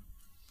 Yeah.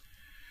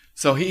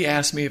 So he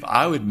asked me if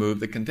I would move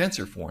the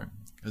condenser for him,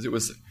 because it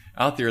was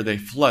out there. They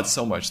flood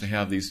so much. They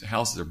have these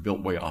houses are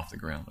built way off the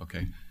ground.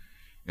 Okay.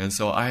 And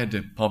so I had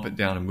to pump it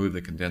down and move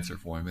the condenser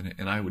for him,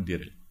 and I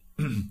did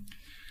it.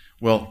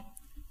 Well,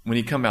 when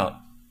he come out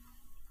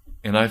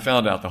and I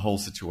found out the whole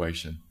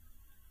situation,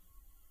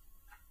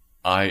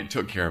 I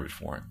took care of it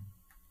for him.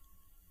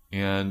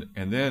 And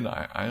then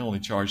I only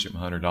charged him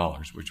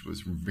 $100, which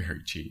was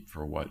very cheap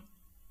for what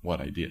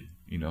I did,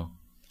 you know.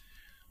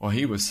 Well,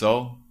 he was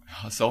so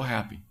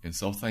happy and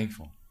so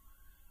thankful.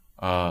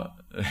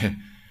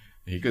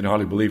 He couldn't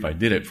hardly believe I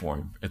did it for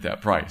him at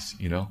that price,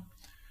 you know.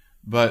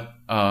 But,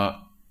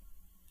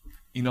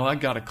 you know, I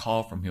got a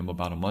call from him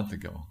about a month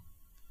ago.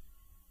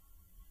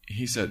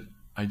 He said,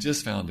 I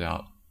just found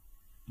out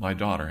my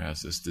daughter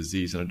has this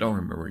disease, and I don't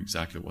remember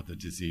exactly what the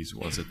disease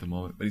was at the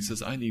moment, but he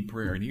says, I need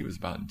prayer, and he was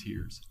about in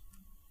tears.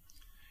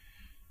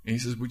 And he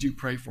says, would you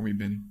pray for me,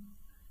 Benny?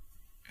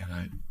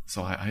 And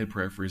so I had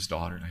prayer for his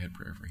daughter, and I had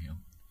prayer for him.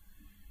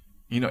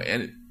 You know,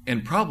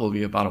 and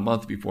probably about a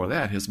month before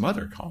that, his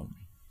mother called me.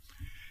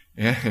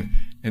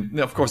 And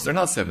of course, they're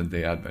not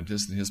Seventh-day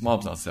Adventists, and his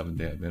mom's not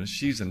Seventh-day Adventist.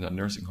 She's in a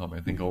nursing home, I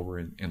think, over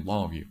in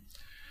Longview.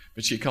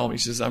 But she called me.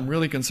 She says, I'm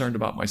really concerned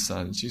about my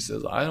son. And she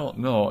says, I don't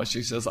know.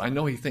 She says, I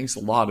know he thinks a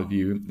lot of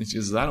you. And she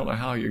says, I don't know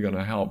how you're going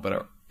to help,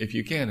 but if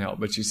you can help.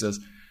 But she says,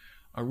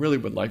 I really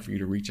would like for you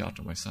to reach out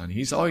to my son.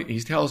 He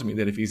tells me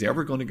that if he's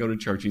ever going to go to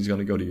church, he's going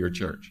to go to your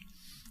church.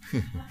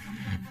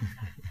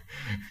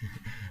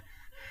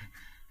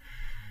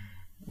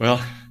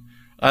 Well,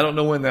 I don't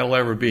know when that'll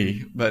ever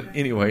be, but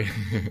anyway,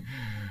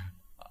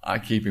 I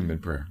keep him in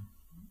prayer,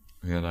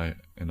 and I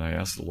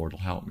ask the Lord to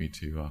help me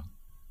to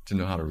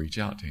know how to reach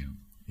out to him.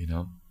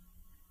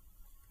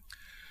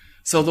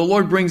 So the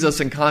Lord brings us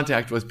in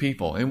contact with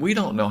people, and we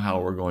don't know how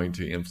we're going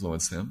to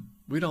influence them.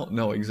 We don't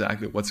know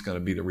exactly what's going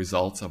to be the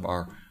results of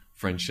our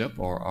friendship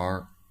or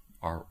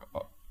our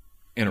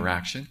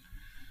interaction,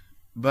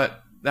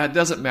 but that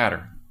doesn't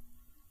matter.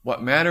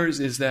 What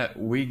matters is that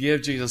we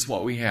give Jesus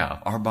what we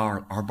have, our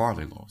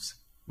barley loaves.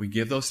 We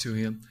give those to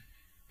him,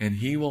 and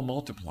he will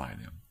multiply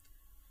them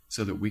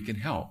so that we can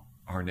help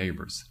our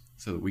neighbors,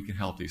 so that we can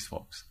help these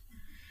folks.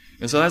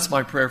 And so that's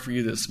my prayer for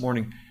you this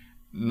morning,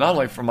 not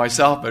only for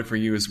myself, but for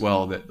you as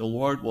well, that the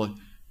Lord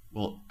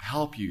will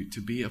help you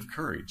to be of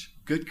courage,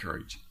 good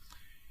courage,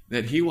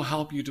 that he will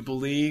help you to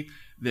believe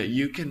that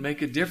you can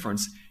make a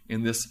difference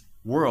in this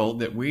world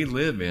that we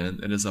live in,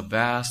 that is a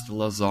vast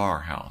Lazar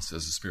house,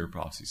 as the Spirit of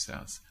Prophecy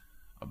says.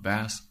 A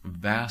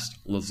vast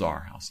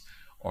Lazar house,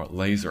 or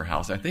laser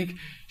house. I think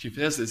she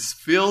says it's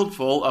filled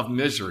full of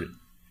misery.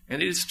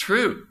 And it is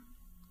true.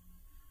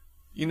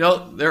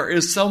 There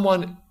is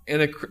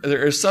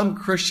some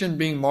Christian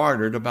being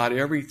martyred about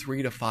every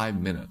 3 to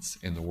 5 minutes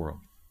in the world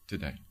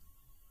today.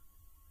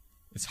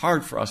 It's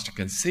hard for us to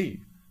conceive,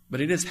 but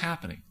it is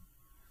happening.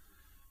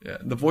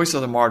 The Voice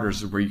of the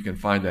Martyrs is where you can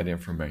find that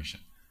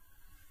information.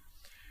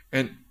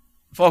 And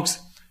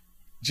folks,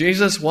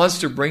 Jesus wants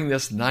to bring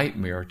this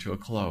nightmare to a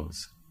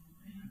close.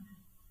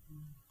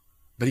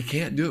 But he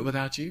can't do it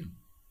without you.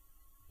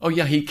 Oh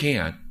yeah, he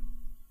can.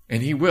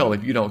 And he will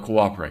if you don't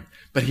cooperate.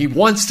 But he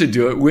wants to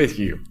do it with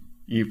you.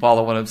 You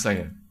follow what I'm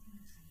saying?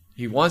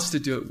 He wants to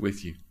do it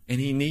with you. And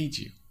he needs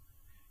you.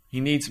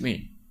 He needs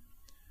me.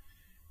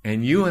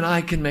 And you and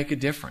I can make a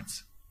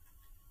difference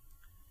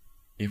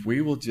if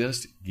we will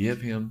just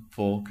give him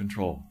full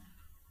control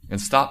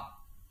and stop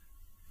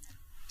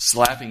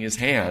slapping his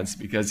hands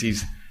because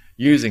he's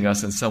using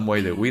us in some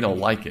way that we don't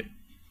like it.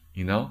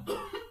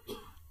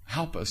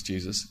 Help us,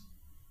 Jesus,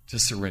 to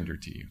surrender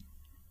to you.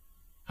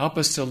 Help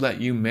us to let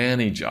you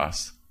manage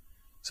us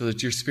so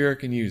that your Spirit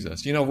can use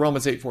us.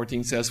 Romans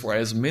 8:14 says, for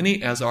as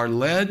many as are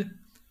led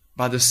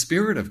by the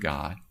Spirit of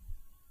God,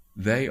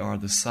 they are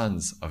the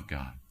sons of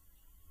God.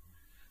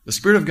 The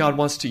Spirit of God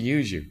wants to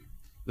use you.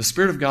 The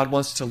Spirit of God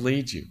wants to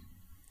lead you.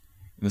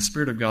 And the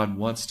Spirit of God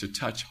wants to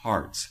touch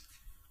hearts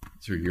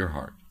through your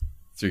heart,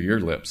 through your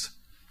lips,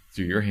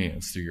 through your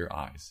hands, through your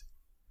eyes.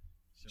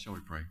 Shall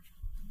we pray?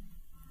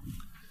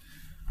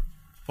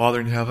 Father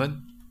in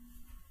heaven,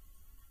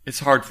 it's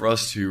hard for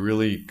us to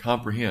really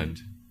comprehend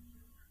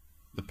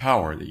the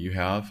power that you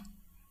have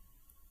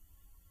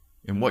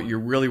and what you're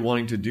really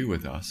wanting to do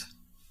with us.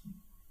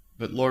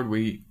 But Lord,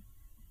 we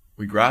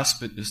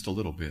grasp it just a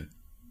little bit,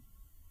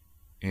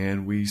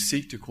 and we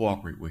seek to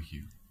cooperate with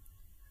you.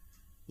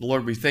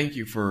 Lord, we thank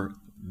you for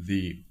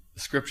the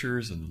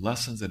scriptures and the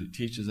lessons that it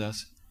teaches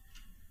us,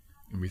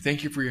 and we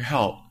thank you for your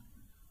help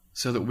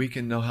so that we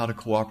can know how to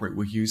cooperate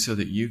with you, so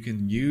that you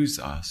can use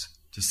us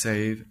to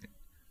save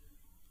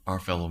our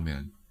fellow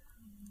men.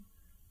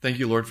 Thank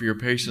you, Lord, for your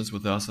patience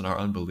with us and our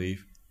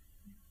unbelief.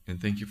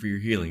 And thank you for your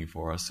healing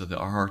for us so that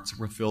our hearts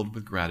were filled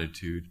with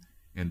gratitude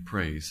and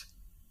praise.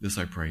 This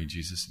I pray in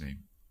Jesus' name.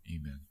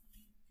 Amen.